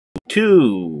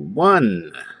2,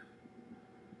 1.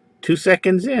 2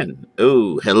 seconds in.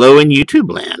 Oh, hello in YouTube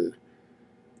land.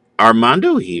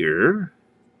 Armando here.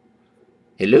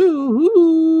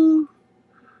 Hello.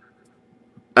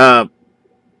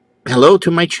 Hello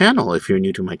to my channel if you're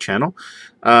new to my channel.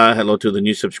 Hello to the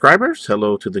new subscribers.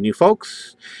 Hello to the new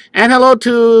folks. And hello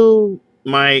to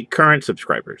my current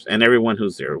subscribers and everyone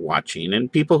who's there watching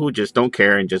and people who just don't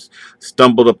care and just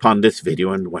stumbled upon this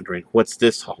video and wondering what's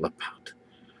this all about.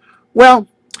 Well,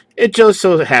 it just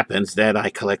so happens that I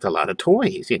collect a lot of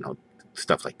toys, you know,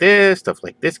 stuff like this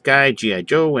guy, G.I.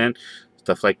 Joe, and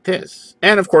stuff like this.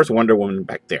 And, of course, Wonder Woman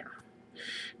back there.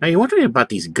 Now, you're wondering about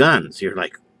these guns. You're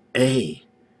like, hey,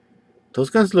 those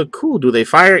guns look cool. Do they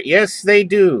fire? Yes, they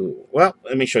do. Well,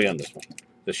 let me show you on this one.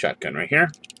 The shotgun right here.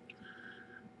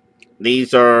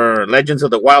 These are Legends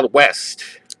of the Wild West.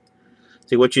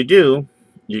 See, what you do,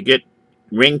 you get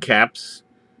ring caps,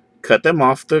 cut them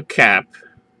off the cap,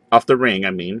 off the ring,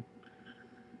 I mean.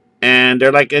 And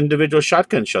they're like individual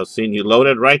shotgun shells. See, and you load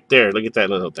it right there. Look at that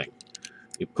little thing.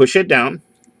 You push it down.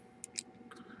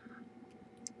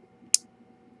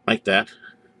 Like that.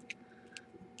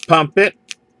 Pump it.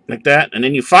 Like that. And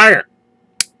then you fire.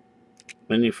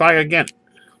 Then you fire again.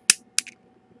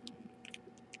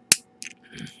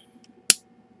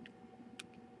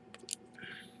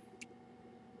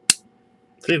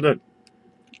 See, look.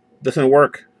 Doesn't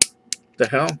work. The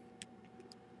hell?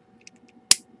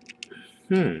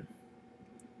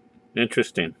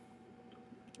 Interesting.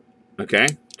 Okay,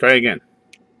 try again.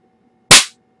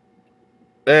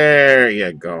 There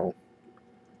you go.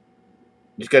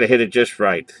 Just gotta hit it just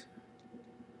right.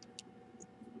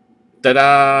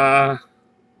 Ta-da!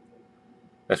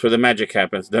 That's where the magic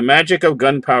happens. The magic of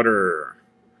gunpowder.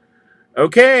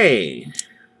 Okay.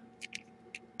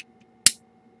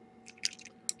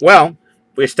 Well,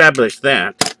 we established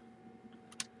that.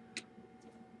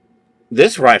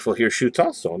 This rifle here shoots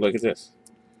also. Look at this.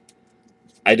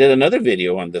 I did another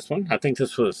video on this one. I think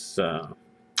this was the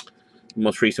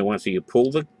most recent one. So you pull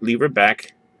the lever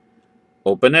back,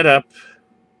 open it up,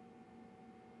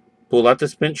 pull out the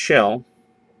spent shell,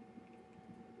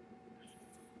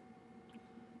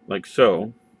 like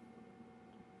so.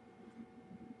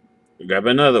 Grab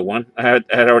another one. I had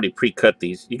already pre-cut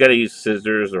these. You got to use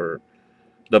scissors or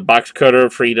the box cutter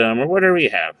of freedom or whatever you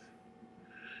have.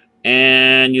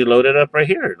 And you load it up right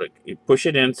here. Look, you push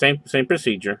it in, same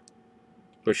procedure.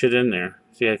 Push it in there.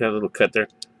 See, I got a little cut there.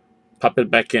 Pop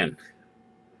it back in.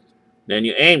 Then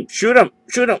you aim. Shoot him.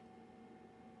 Shoot him.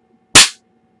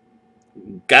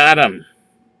 Got him.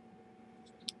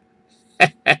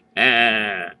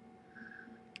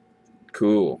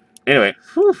 Cool. Anyway.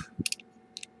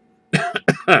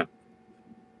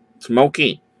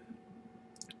 Smoky.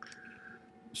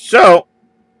 So,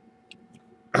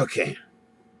 okay.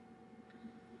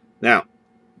 Now,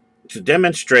 to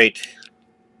demonstrate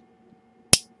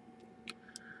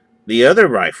the other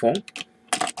rifle,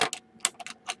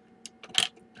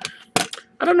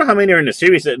 I don't know how many are in the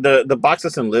series. The box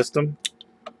doesn't list them.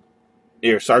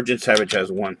 Here, Sergeant Savage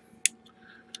has one.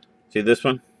 See this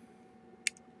one?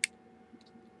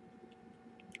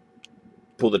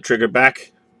 Pull the trigger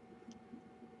back.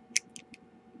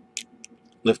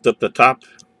 Lift up the top.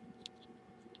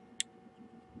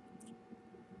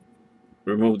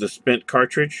 Remove the spent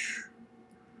cartridge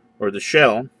or the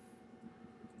shell.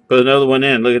 Put another one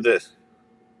in. Look at this.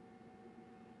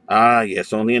 Ah,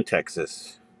 yes, only in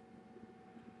Texas.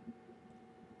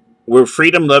 We're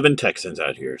freedom-loving Texans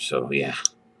out here, so yeah.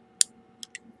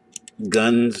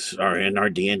 Guns are in our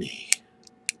DNA.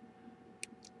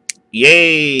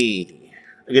 Yay!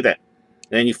 Look at that.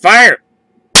 Then you fire.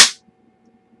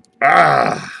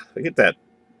 Ah, look at that.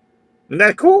 Isn't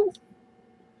that cool?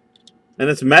 And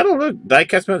it's metal. Look,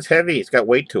 die-cast metal is heavy. It's got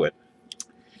weight to it.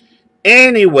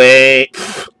 Anyway.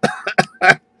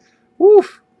 Woo,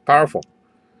 powerful.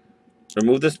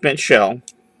 Remove the spent shell.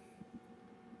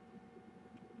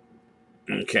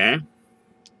 Okay.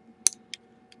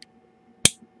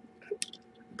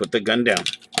 Put the gun down.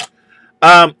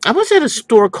 I was at a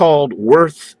store called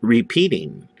Worth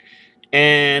Repeating.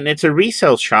 And it's a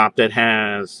resale shop that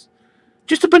has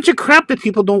just a bunch of crap that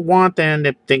people don't want and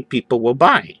that think people will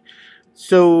buy.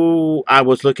 So I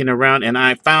was looking around and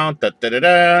I found that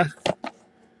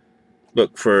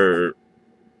look, for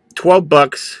 12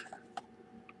 bucks.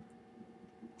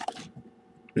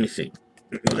 Let me see.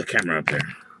 Move the camera up there.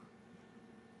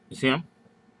 You see him?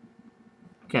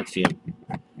 Can't see him.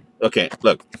 Okay,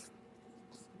 look.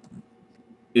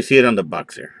 You see it on the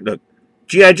box there. Look.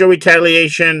 G.I. Joe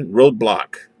Retaliation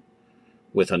Roadblock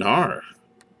with an R.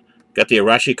 Got the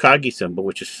Arashikage symbol,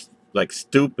 which is like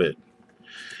stupid.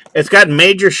 It's got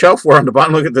major shelfware on the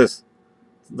bottom. Look at this.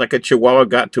 It's like a chihuahua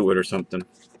got to it or something.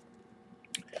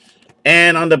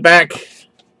 And on the back,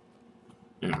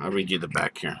 I'll read you the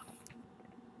back here.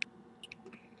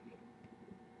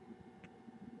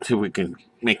 See if we can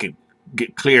make it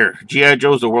get clear. G.I.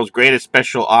 Joe is the world's greatest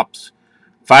special ops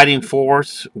fighting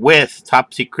force with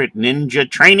top secret ninja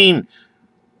training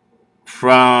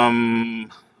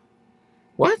from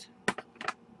what?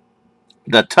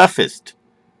 The toughest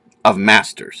of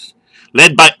masters.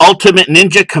 Led by Ultimate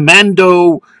Ninja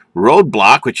Commando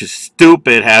Roadblock, which is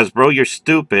stupid, Hasbro. You're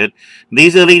stupid.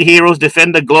 These elite heroes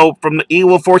defend the globe from the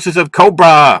evil forces of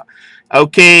Cobra.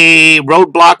 Okay,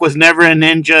 Roadblock was never a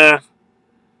ninja.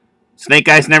 Snake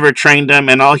Eyes never trained him,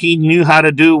 and all he knew how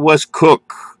to do was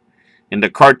cook. In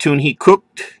the cartoon, he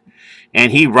cooked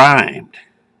and he rhymed.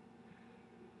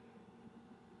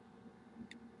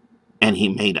 And he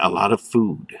made a lot of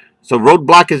food. So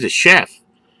Roadblock is a chef.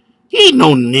 He ain't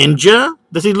no ninja.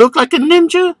 Does he look like a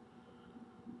ninja?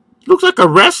 He looks like a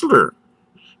wrestler.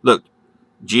 Look,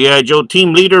 G.I. Joe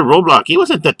team leader, Roadblock. He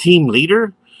wasn't the team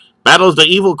leader. Battles the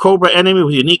evil Cobra enemy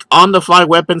with unique on-the-fly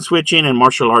weapon switching and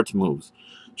martial arts moves.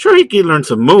 Sure, he could learn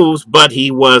some moves, but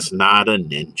he was not a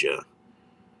ninja.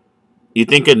 You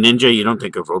think of ninja, you don't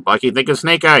think of Roadblock. You think of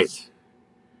Snake Eyes.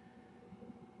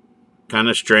 Kind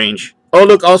of strange. Oh,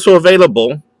 look, also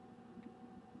available,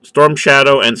 Storm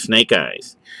Shadow and Snake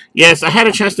Eyes. Yes, I had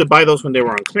a chance to buy those when they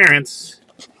were on clearance.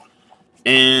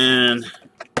 And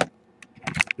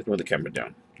let's move the camera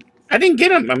down. I didn't get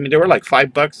them. I mean, they were like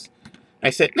 $5. I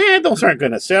said, nah, those aren't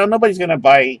going to sell. Nobody's going to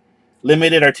buy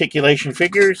limited articulation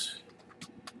figures.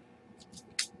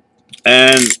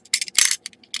 And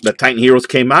the Titan Heroes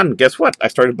came out, and guess what? I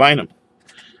started buying them.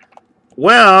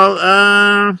 Well,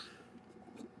 I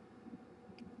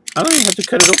don't even have to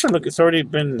cut it open. Look, it's already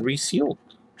been resealed.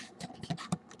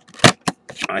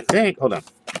 I think. Hold on.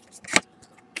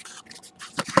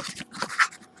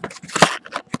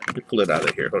 Let me pull it out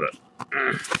of here. Hold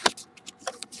on.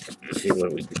 Let's see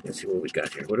what we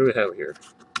got here. What do we have here?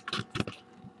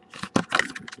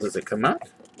 Does it come out?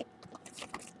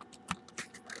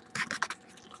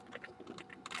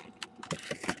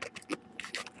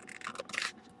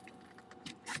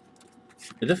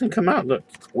 It doesn't come out. Look,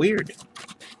 weird.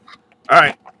 All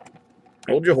right,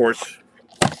 hold your horse.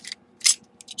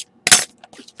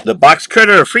 The box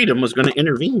cutter of freedom was going to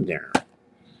intervene there.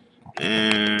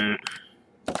 And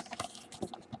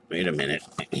wait a minute.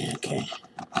 Okay.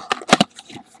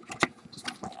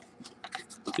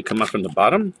 You come up from the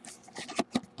bottom.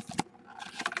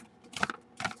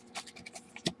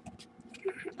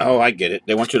 Oh, I get it.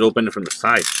 They want you to open it from the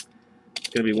side. It's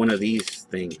going to be one of these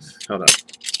things. Hold on.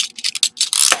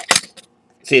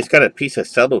 See, it's got a piece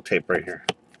of cello tape right here.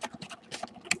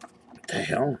 What the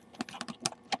hell?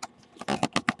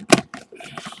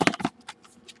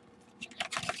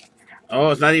 Oh,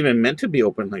 it's not even meant to be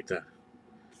opened like that.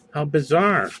 How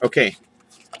bizarre. Okay.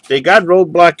 They got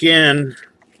Roadblock in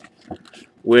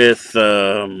with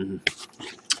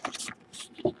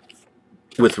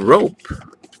rope.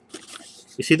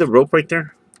 You see the rope right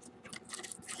there?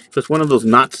 So it's one of those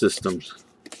knot systems.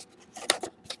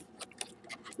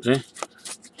 See?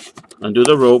 Undo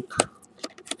the rope.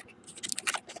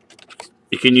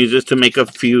 You can use this to make a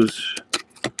fuse.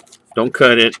 Don't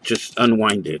cut it, just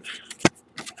unwind it.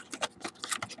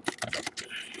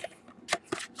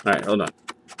 Alright, hold on.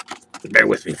 Bear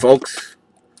with me, folks.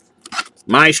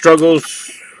 My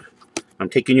struggles. I'm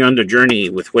taking you on the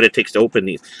journey with what it takes to open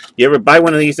these. You ever buy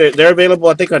one of these? They're available,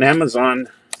 I think, on Amazon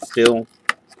still.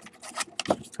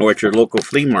 Or at your local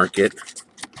flea market.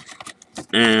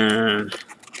 And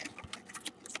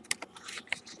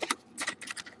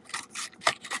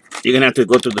you're going to have to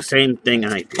go through the same thing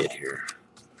I did here.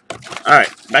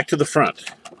 Alright, back to the front.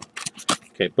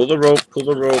 Okay, pull the rope, pull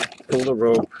the rope, pull the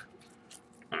rope.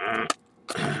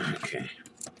 Okay.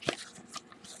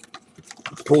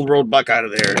 Pull Roadblock out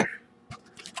of there.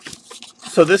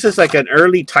 So this is like an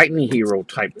early Titan Hero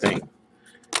type thing.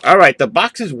 Alright, the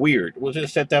box is weird. We'll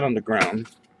just set that on the ground.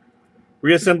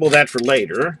 Reassemble that for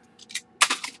later.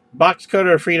 Box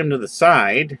cutter of freedom to the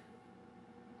side.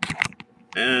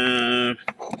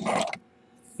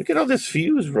 Look at all this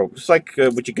fuse rope. It's like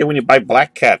what you get when you buy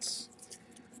Black Cats.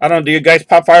 I don't know, do you guys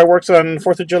pop fireworks on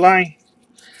 4th of July?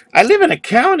 I live in a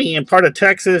county in part of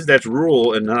Texas that's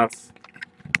rural enough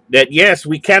that, yes,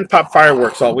 we can pop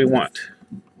fireworks all we want.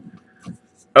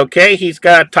 Okay, he's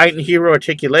got Titan Hero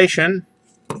articulation.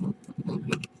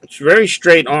 It's very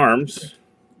straight arms.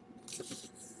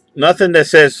 Nothing that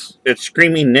says it's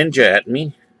screaming ninja at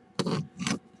me.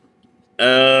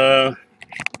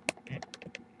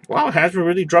 Wow, Hasbro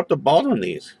really dropped the ball on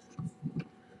these.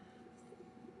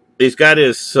 He's got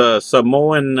his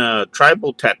Samoan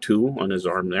tribal tattoo on his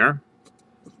arm there.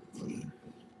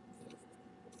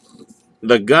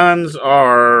 The guns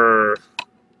are...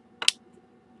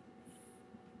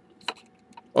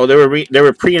 Oh, they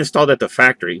were pre-installed at the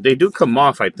factory. They do come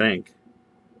off, I think.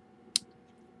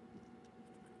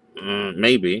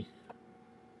 Maybe.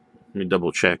 Let me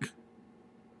double check.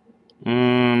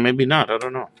 Maybe not. I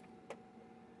don't know.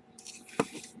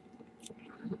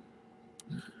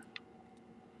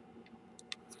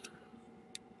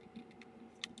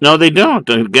 No, they don't.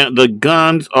 The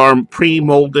guns are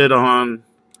pre-molded on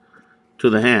to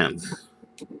the hands.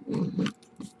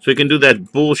 So you can do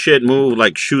that bullshit move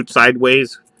like shoot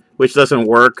sideways, which doesn't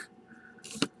work.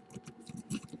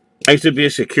 I used to be a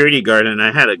security guard, and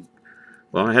I had a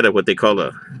what they call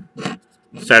a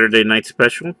Saturday night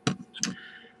special.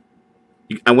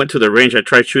 I went to the range. I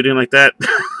tried shooting like that.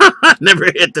 Never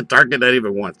hit the target, not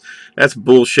even once. That's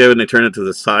bullshit when they turn it to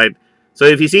the side. So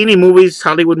if you see any movies,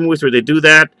 Hollywood movies, where they do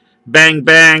that, bang,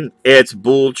 bang, it's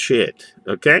bullshit.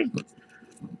 Okay?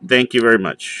 Thank you very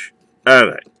much. All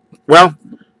right. Well,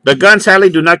 the guns sadly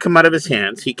do not come out of his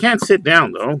hands. He can't sit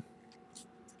down, though.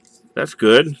 That's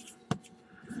good.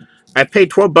 I paid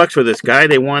 $12 for this guy.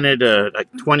 They wanted like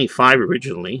 25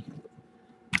 originally.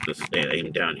 Let's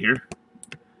aim down here.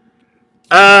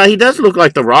 He does look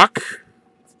like The Rock.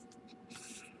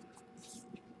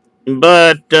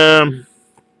 But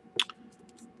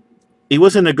he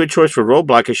wasn't a good choice for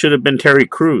Roadblock. It should have been Terry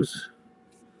Crews.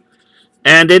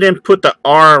 And they didn't put the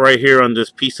R right here on this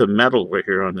piece of metal right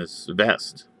here on this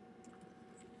vest.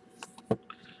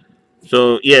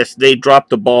 So, yes, they dropped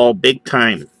the ball big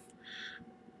time.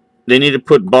 They need to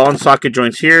put ball and socket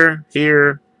joints here,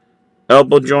 here,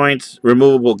 elbow joints,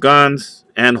 removable guns,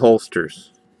 and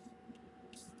holsters.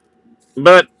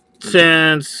 But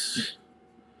since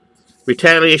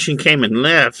Retaliation came and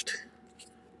left...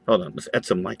 Hold on, let's add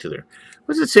some light to there.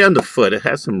 What does it say on the foot? It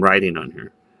has some writing on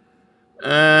here.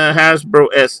 Hasbro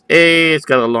SA. It's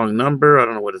got a long number. I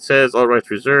don't know what it says. All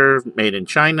rights reserved. Made in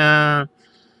China.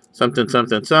 Something,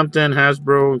 something, something.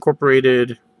 Hasbro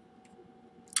Incorporated.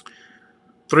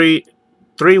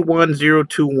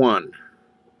 31021.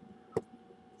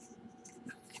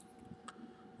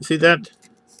 You see that?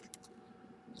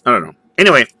 I don't know.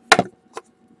 Anyway.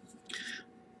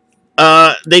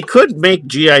 They could make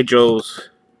G.I. Joes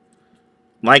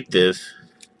like this.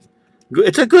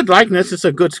 It's a good likeness. It's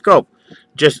a good scope.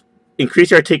 Just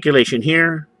increase articulation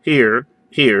here, here,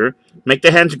 here. Make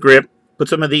the hands grip. Put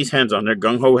some of these hands on there.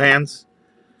 Gung-ho hands.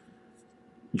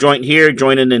 Joint here,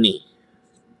 joint in the knee.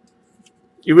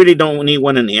 You really don't need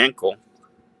one in the ankle.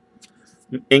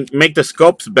 Make the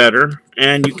scopes better,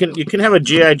 and you can have a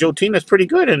G.I. Joe team that's pretty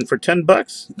good. And for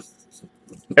 $10,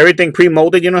 everything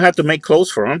pre-molded. You don't have to make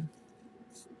clothes for them.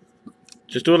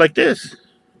 Just do it like this.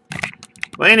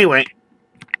 Well, anyway,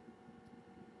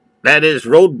 that is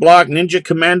Roadblock, Ninja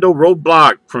Commando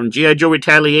Roadblock from G.I. Joe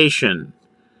Retaliation.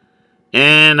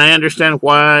 And I understand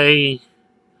why it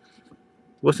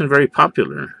wasn't very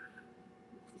popular.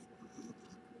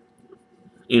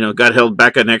 You know, got held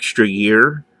back an extra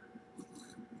year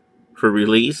for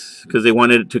release because they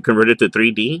wanted to convert it to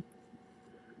 3D.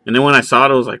 And then when I saw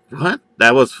it, I was like, what?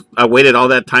 I waited all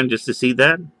that time just to see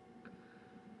that?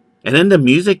 And then the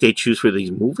music they choose for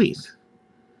these movies.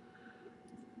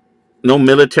 No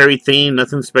military theme,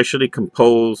 nothing specially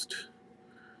composed.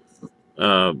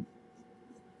 There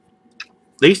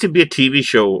used to be a TV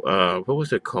show, what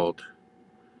was it called?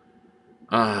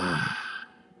 It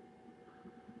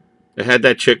had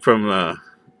that chick from,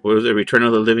 what was it, Return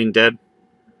of the Living Dead?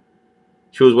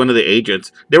 She was one of the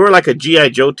agents. They were like a G.I.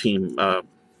 Joe team.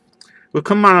 We'll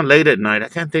come on late at night. I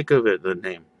can't think of the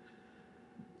name.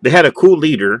 They had a cool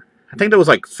leader. I think there was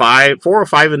like 4 or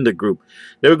 5 in the group.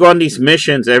 They would go on these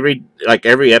missions every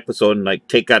episode and like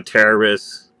take out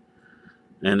terrorists,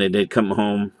 and then they'd come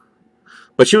home.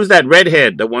 But she was that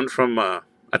redhead, the one from I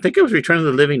think it was Return of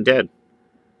the Living Dead.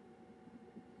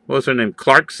 What was her name?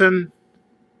 Clarkson?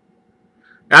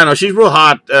 I don't know. She's real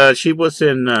hot. She was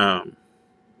in. I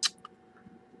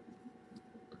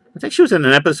think she was in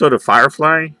an episode of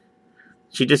Firefly.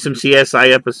 She did some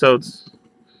CSI episodes.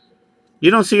 You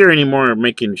don't see her anymore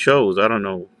making shows. I don't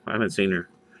know. I haven't seen her.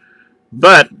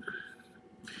 But,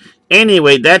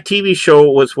 anyway, that TV show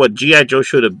was what G.I. Joe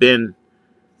should have been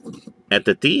at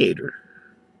the theater.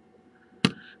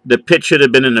 The pit should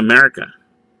have been in America.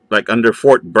 Like under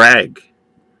Fort Bragg.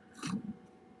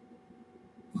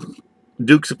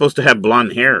 Duke's supposed to have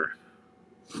blonde hair.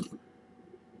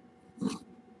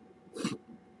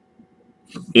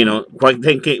 You know, why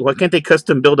can't they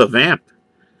custom build a vamp?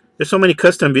 There's so many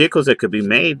custom vehicles that could be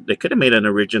made. They could have made an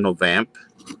original vamp.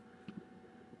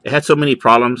 It had so many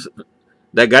problems.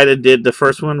 That guy that did the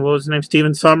first one, what was his name?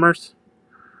 Steven Summers?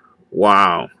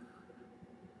 Wow.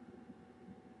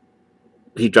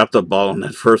 He dropped the ball on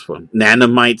that first one.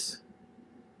 Nanomites.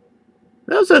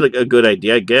 That was a good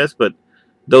idea, I guess, but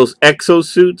those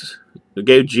exosuits that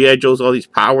gave G.I. Joes all these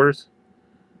powers.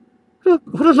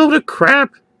 What a load of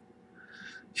crap.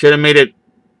 Should have made it,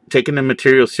 taken the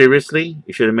material seriously.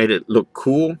 You should have made it look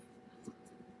cool.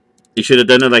 You should have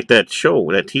done it like that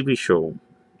show, that TV show.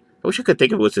 I wish I could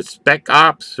think of it. Was it Spec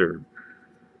Ops or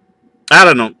I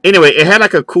don't know. Anyway, it had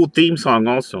like a cool theme song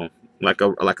also, like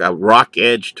a rock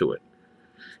edge to it.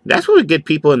 That's what would get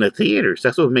people in the theaters.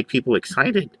 That's what would make people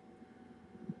excited.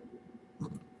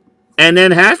 And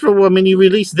then Hasbro, I mean, you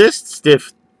release this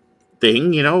stiff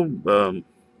thing, you know.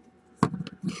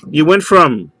 You went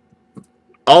from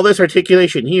all this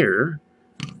articulation here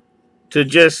to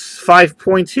just 5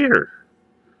 points here,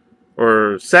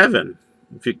 or 7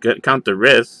 if you count the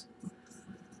wrists.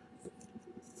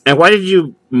 And why did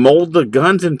you mold the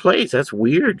guns in place? That's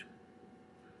weird.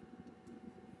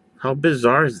 How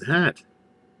bizarre is that?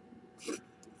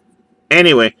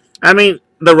 Anyway, I mean,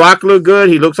 The Rock looked good.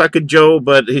 He looks like a Joe,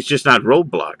 but he's just not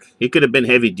Roadblock. He could have been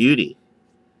heavy duty.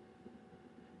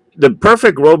 The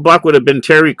perfect Roadblock would have been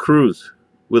Terry Crews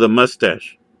with a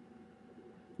mustache.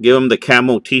 Give him the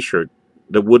camo t-shirt,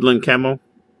 the woodland camo.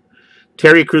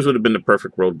 Terry Crews would have been the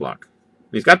perfect Roadblock.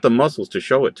 He's got the muscles to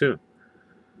show it, too.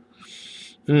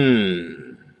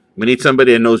 We need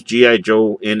somebody that knows G.I.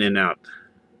 Joe in and out.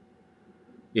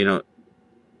 You know,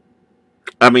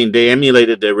 I mean, they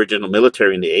emulated the original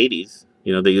military in the 80s.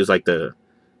 You know, they used like the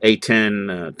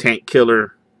A-10 tank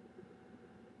killer.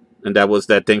 And that was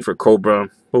that thing for Cobra.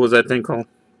 What was that thing called?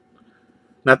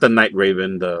 Not the Night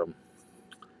Raven. The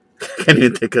I can't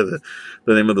even think of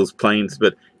the name of those planes.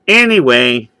 But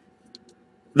anyway,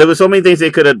 there were so many things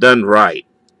they could have done right.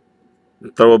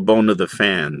 Throw a bone to the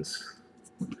fans.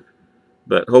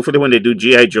 But hopefully when they do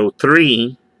G.I. Joe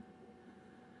 3,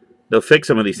 they'll fix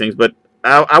some of these things. But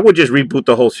I would just reboot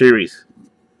the whole series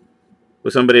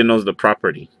with somebody who knows the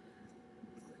property.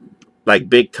 Like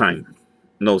big time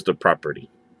knows the property.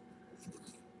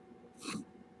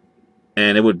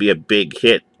 And it would be a big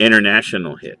hit.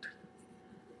 International hit.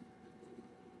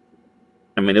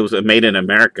 I mean, it was made in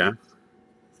America.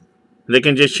 They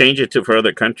can just change it for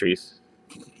other countries.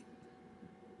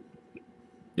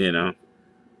 You know.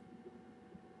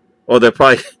 Or they'll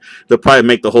probably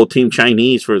make the whole team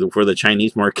Chinese for the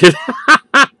Chinese market.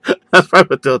 That's probably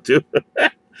what they'll do.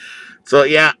 So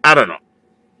yeah, I don't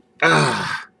know.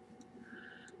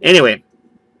 Anyway,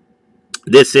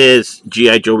 this is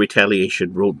G.I. Joe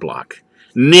Retaliation Roadblock.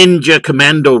 Ninja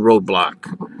Commando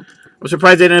Roadblock. I'm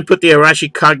surprised they didn't put the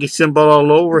Arashikage symbol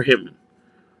all over him.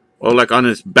 Or like on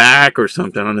his back or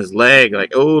something, on his leg.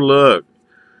 Like, oh look,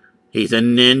 he's a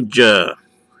ninja.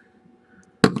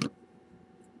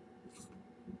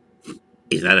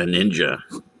 He's not a ninja.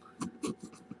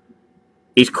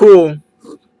 He's cool.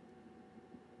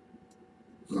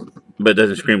 But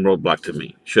doesn't scream Roadblock to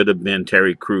me. Should have been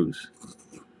Terry Crews.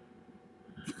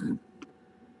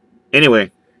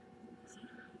 Anyway.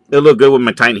 It'll look good with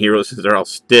my Titan Heroes since they're all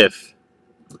stiff.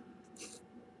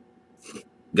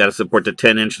 Gotta support the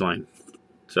 10-inch line.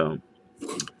 So.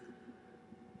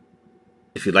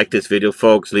 If you like this video,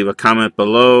 folks, leave a comment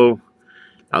below.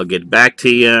 I'll get back to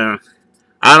you.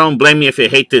 I don't blame you if you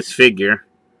hate this figure.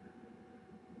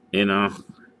 You know.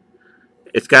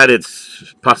 It's got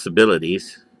its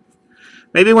possibilities.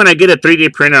 Maybe when I get a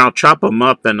 3D printer, I'll chop them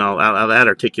up and I'll add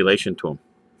articulation to them.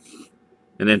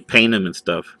 And then paint them and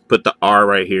stuff. Put the R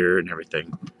right here and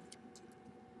everything.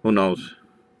 Who knows?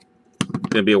 It's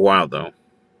going to be a while, though.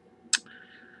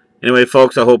 Anyway,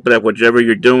 folks, I hope that whatever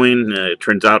you're doing, it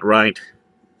turns out right.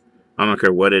 I don't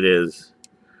care what it is.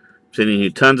 I'm sending you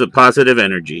tons of positive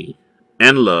energy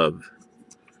and love.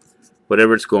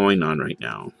 Whatever's going on right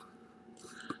now.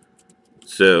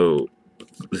 So,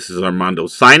 this is Armando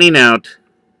signing out.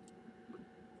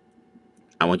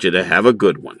 I want you to have a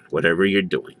good one, whatever you're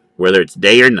doing, whether it's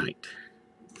day or night.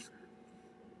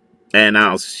 And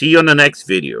I'll see you on the next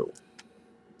video.